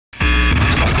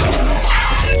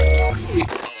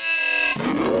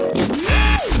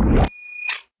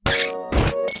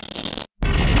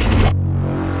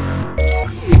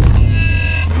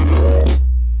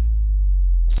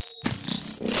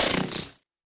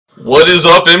What is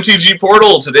up,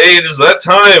 mtg-portal? Today it is that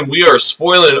time. We are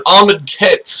spoiling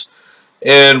Amonkhet,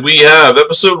 and we have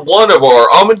episode 1 of our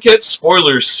Amonkhet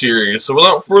Spoilers series. So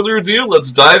without further ado,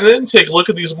 let's dive in, take a look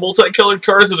at these multicolored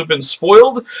cards that have been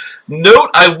spoiled. Note,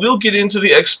 I will get into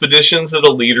the expeditions in a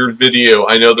later video.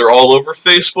 I know they're all over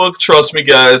Facebook. Trust me,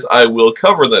 guys, I will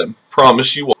cover them.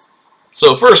 Promise you all.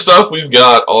 So first up, we've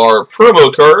got our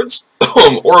promo cards,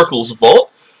 Oracle's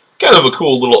Vault. Kind of a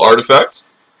cool little artifact.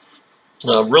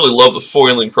 Really love the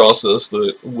foiling process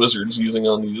that Wizard's using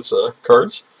on these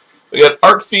cards. We got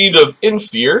Archfiend of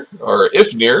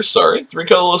Ifnir, sorry. 3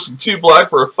 colorless and 2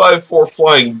 black for a 5/4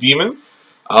 flying demon.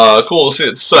 Cool to see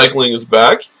that cycling is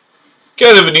back.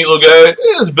 Kind of a neat little guy.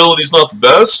 His ability's not the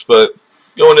best, but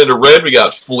going into red, we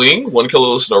got Fling. 1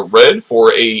 colorless and a red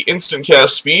for a instant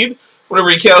cast speed. Whenever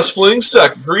you cast Fling,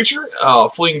 sack a creature.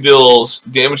 Fling deals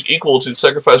damage equal to the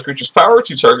sacrifice creature's power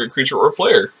to target creature or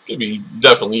player. Could be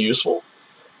definitely useful.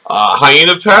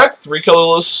 Hyena pack, 2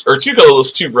 colorless,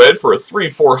 2 red for a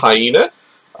 3/4 hyena.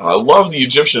 I love the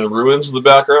Egyptian ruins in the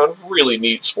background. Really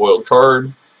neat spoiled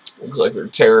card. Looks like they're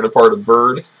tearing apart a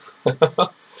bird.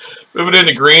 Moving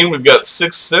into green, we've got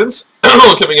 6 cents,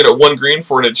 coming in at 1 green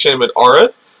for an enchantment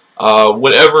aura.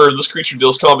 Whenever this creature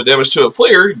deals combat damage to a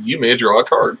player, you may draw a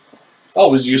card.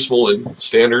 Always useful in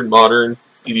standard, modern,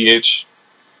 EDH.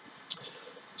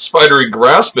 Spidery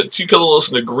Grasp at 2 colorless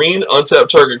and a green, untap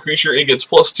target creature, it gets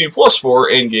 +2/+4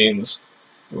 and gains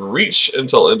reach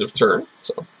until end of turn.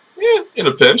 So, yeah, in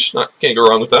a pinch, can't go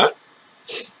wrong with that.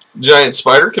 Giant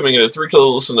Spider coming in at 3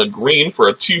 colorless and a green for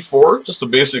a 2/4, just a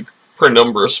basic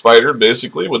Penumbra Spider,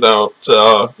 basically, without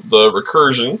the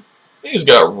recursion. He's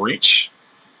got reach.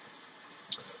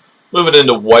 Moving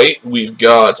into white, we've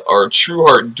got our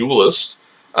Trueheart Duelist.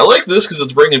 I like this because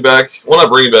it's bringing back, well, not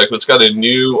bringing back, but it's got a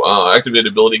new activated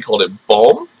ability called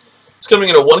Embalm. It's coming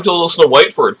in at 1 colorless and a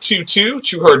white for a 2/2.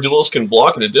 Trueheart Duelist can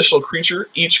block an additional creature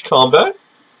each combat.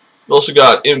 We've also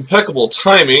got Impeccable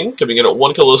Timing, coming in at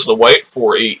 1 colorless and a white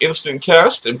for a instant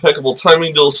cast. Impeccable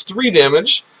Timing deals 3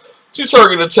 damage to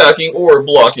target attacking or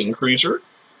blocking creature.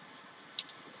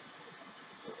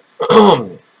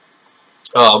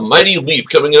 Mighty Leap,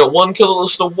 coming in at 1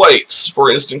 colorless and a white for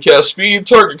instant cast speed.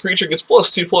 Target creature gets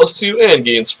 +2/+2 and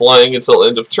gains flying until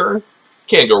end of turn.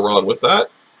 Can't go wrong with that.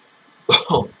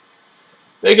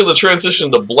 Making the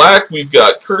transition to black, we've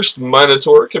got Cursed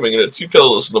Minotaur coming in at 2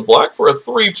 colorless and a black for a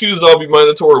 3/2 zombie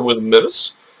Minotaur with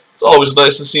Menace. It's always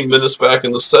nice to see Menace back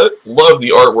in the set. Love the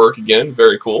artwork again,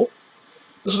 very cool.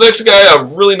 This next guy,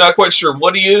 I'm really not quite sure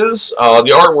what he is.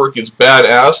 The artwork is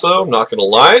badass though, I'm not going to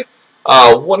lie.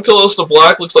 1 colorless to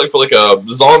black, looks like for like a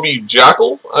zombie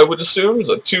jackal, I would assume. It's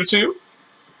a 2/2.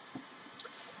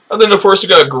 And then, of course, we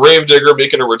got Gravedigger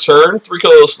making a return. 3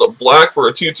 colorless to black for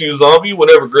a 2/2 zombie.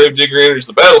 Whenever Gravedigger enters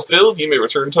the battlefield, you may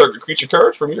return target creature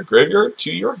card from your graveyard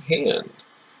to your hand.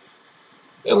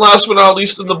 And last but not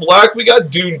least, in the black, we got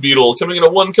Dune Beetle coming in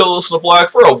at 1 colorless to black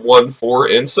for a 1/4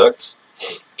 insect.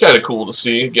 Kind of cool to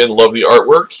see. Again, love the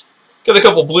artwork. Got a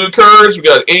couple blue cards. We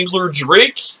got Angler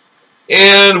Drake.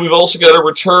 And we've also got a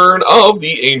return of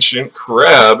the Ancient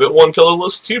Crab at 1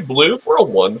 colorless, 2 blue for a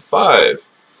 1/5.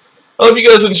 I hope you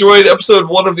guys enjoyed episode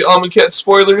 1 of the Amonkhet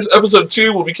Spoilers. Episode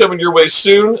 2 will be coming your way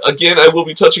soon. Again, I will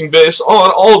be touching base on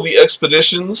all of the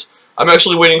expeditions. I'm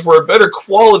actually waiting for a better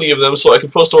quality of them so I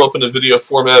can post them up in a video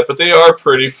format, but they are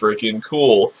pretty freaking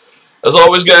cool. As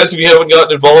always, guys, if you haven't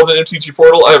gotten involved in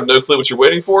mtg-portal, I have no clue what you're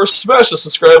waiting for. Smash the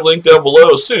subscribe link down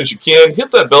below as soon as you can.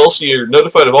 Hit that bell so you're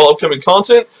notified of all upcoming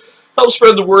content. Help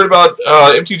spread the word about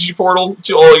mtg-portal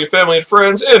to all your family and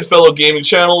friends and fellow gaming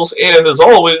channels. And as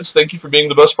always, thank you for being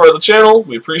the best part of the channel.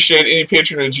 We appreciate any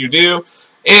patronage you do.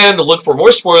 And look for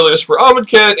more spoilers for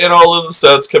Amonkhet and all of the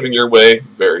sets coming your way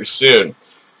very soon.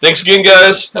 Thanks again,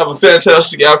 guys. Have a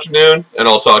fantastic afternoon, and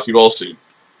I'll talk to you all soon.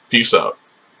 Peace out.